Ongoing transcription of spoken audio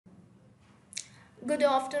Good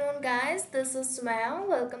afternoon, guys. This is Sumaya.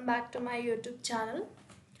 Welcome back to my YouTube channel.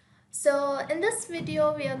 So, in this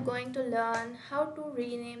video, we are going to learn how to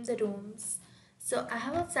rename the rooms. So, I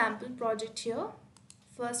have a sample project here.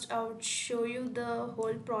 First, I would show you the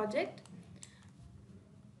whole project.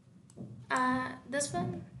 This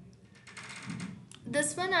one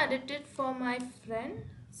I did it for my friend.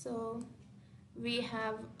 So, we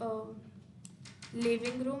have a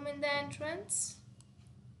living room in the entrance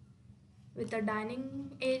with a dining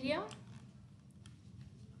area,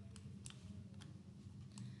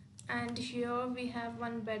 and here we have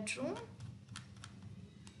one bedroom.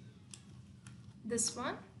 This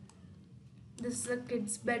is a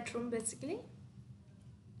kid's bedroom basically.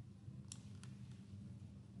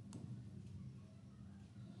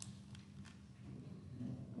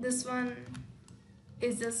 This one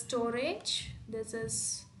is a storage. This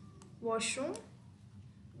is washroom.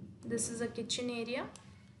 This is a kitchen area.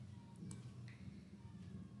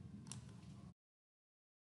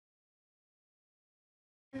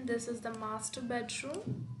 And this is the master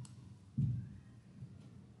bedroom.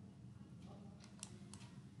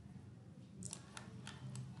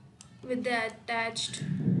 with the attached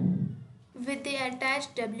with the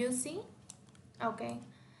attached WC. Okay,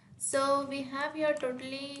 so we have here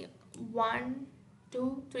totally 1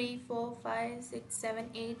 2 3 4 5 6 7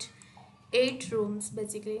 8 rooms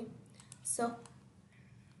basically. So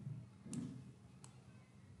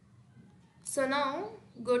so now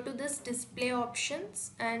go to this display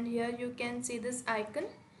options, and here you can see this icon,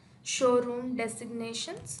 showroom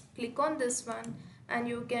designations. Click on this one and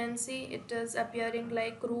you can see it is appearing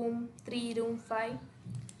like room 3, room 5.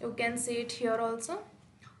 You can see it here also,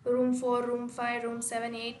 room 4, room 5, room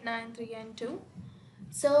 7, 8, 9, 3 and 2.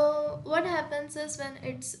 So what happens is, when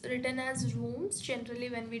it's written as rooms, generally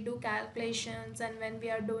when we do calculations and when we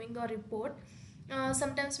are doing a report,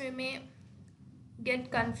 sometimes we may get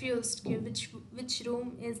confused कि which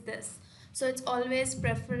room is this. So it's always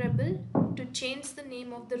preferable to change the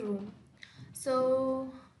name of the room.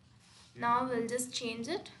 So now we'll just change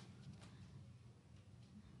it.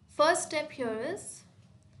 First step here is,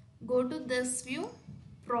 go to this view,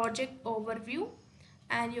 project overview,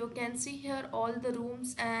 and you can see here all the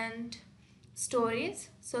rooms and stories.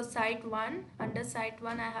 So site 1, under site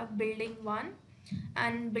 1 I have building 1,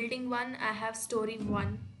 and building 1 I have story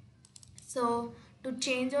 1. So to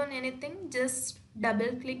change on anything, just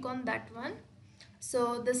double click on that one.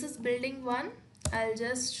 So this is building 1. I'll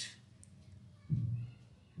just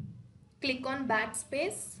click on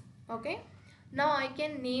backspace. Okay, now I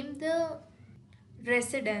can name the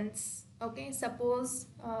residence. Okay, suppose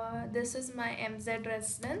this is my MZ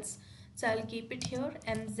residence, so I'll keep it here,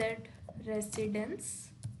 MZ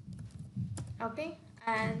residence. Okay,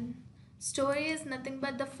 and story is nothing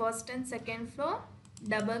but the first and second floor.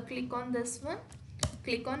 Double click on this one,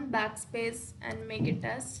 click on backspace and make it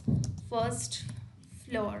as first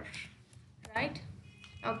floor, right?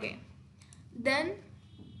 Okay, then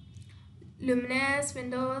luminous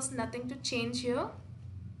windows, nothing to change here.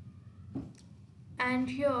 And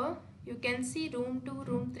here you can see room 2,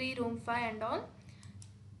 room 3, room 5 and all.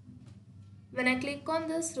 When I click on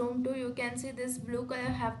this room 2, you can see this blue color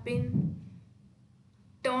have been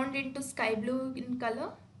turned into sky blue in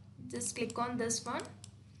color. Just click on this one,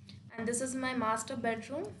 and this is my master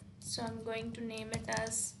bedroom, so I'm going to name it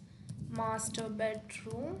as master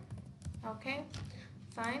bedroom. Okay,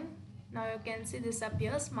 fine. Now you can see this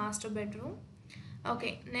appears master bedroom.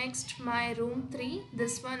 Okay, next my room 3,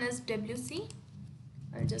 this one is WC.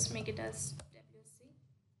 I'll just make it as WC.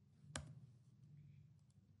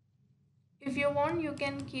 If you want, you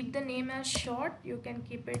can keep the name as short. You can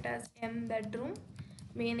keep it as M bedroom,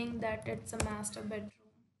 meaning that it's a master bedroom.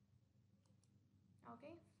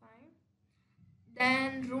 Okay, fine.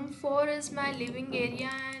 Then room 4 is my living area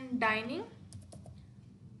and dining.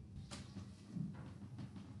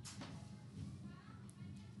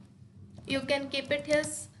 You can keep it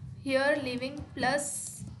as here living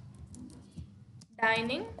plus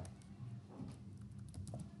dining.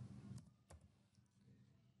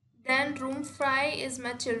 Then room 5 is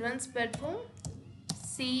my children's bedroom,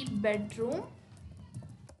 C bedroom.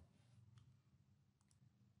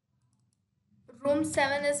 Room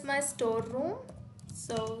 7 is my storeroom,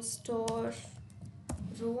 so store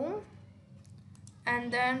room.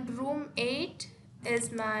 And then room 8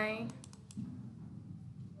 is my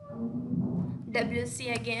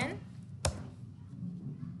WC again.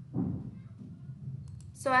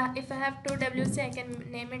 So if I have two WC, I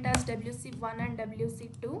can name it as WC1 and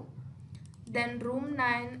WC2. Then room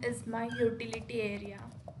 9 is my utility area.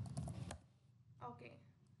 Okay,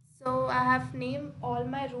 so I have named all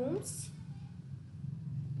my rooms.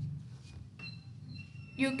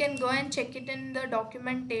 You can go and check it in the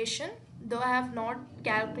documentation, though I have not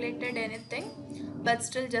calculated anything, but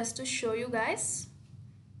still just to show you guys.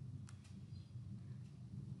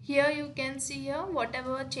 Here you can see here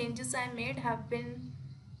whatever changes I made have been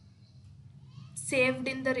saved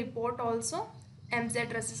in the report also.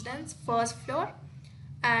 MZ residence, first floor,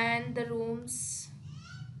 and the rooms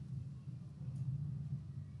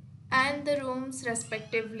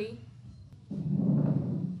respectively.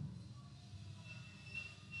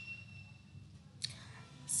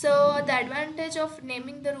 So the advantage of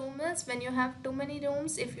naming the room is when you have too many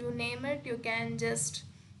rooms, if you name it, you can just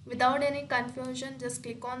without any confusion just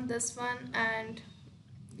click on this one and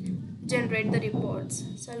generate the reports.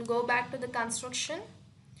 So I'll go back to the construction,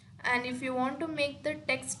 and if you want to make the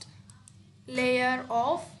text layer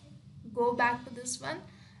off, go back to this one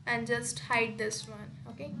and just hide this one.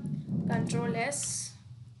 Okay, Control S,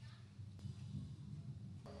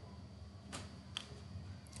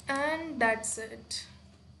 and that's it.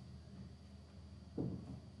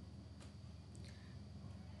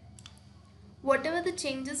 Whatever the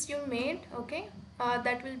changes you made, okay,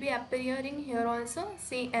 that will be appearing here also.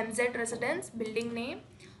 See, MZ residence, building name,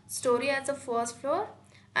 story as a first floor,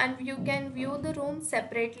 and you can view the room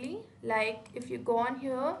separately. Like if you go on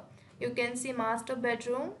here, you can see master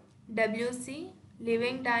bedroom, WC,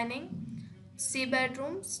 living dining, C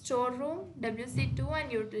bedroom, storeroom, WC2,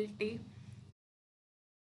 and utility.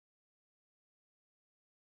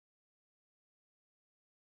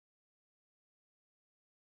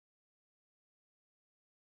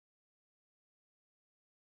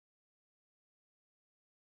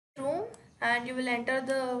 Room, and you will enter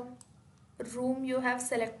the room you have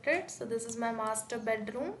selected. So this is my master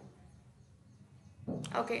bedroom.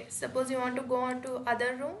 Okay, suppose you want to go on to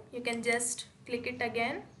other room, you can just click it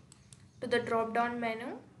again to the drop down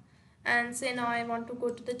menu and say now I want to go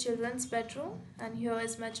to the children's bedroom, and here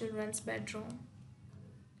is my children's bedroom.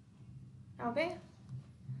 Okay,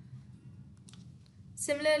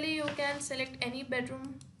 similarly you can select any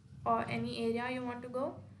bedroom or any area you want to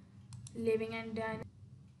go, living and dining.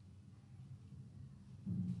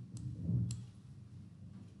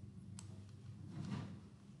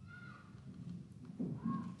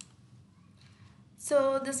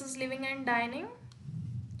 So this is living and dining.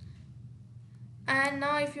 And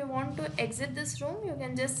now if you want to exit this room, you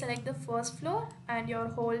can just select the first floor and your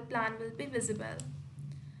whole plan will be visible.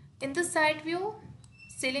 In the side view,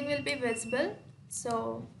 ceiling will be visible,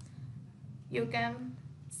 so you can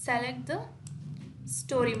select the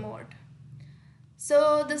story mode.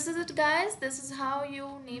 So this is it guys, this is how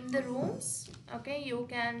you name the rooms. Okay, you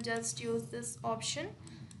can just use this option,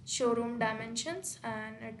 showroom dimensions,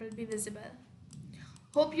 and it will be visible.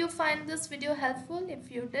 Hope you find this video helpful.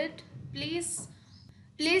 If you did, please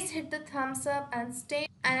hit the thumbs up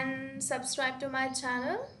and subscribe to my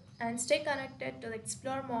channel and stay connected to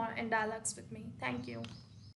explore more in Dialux with me. Thank you.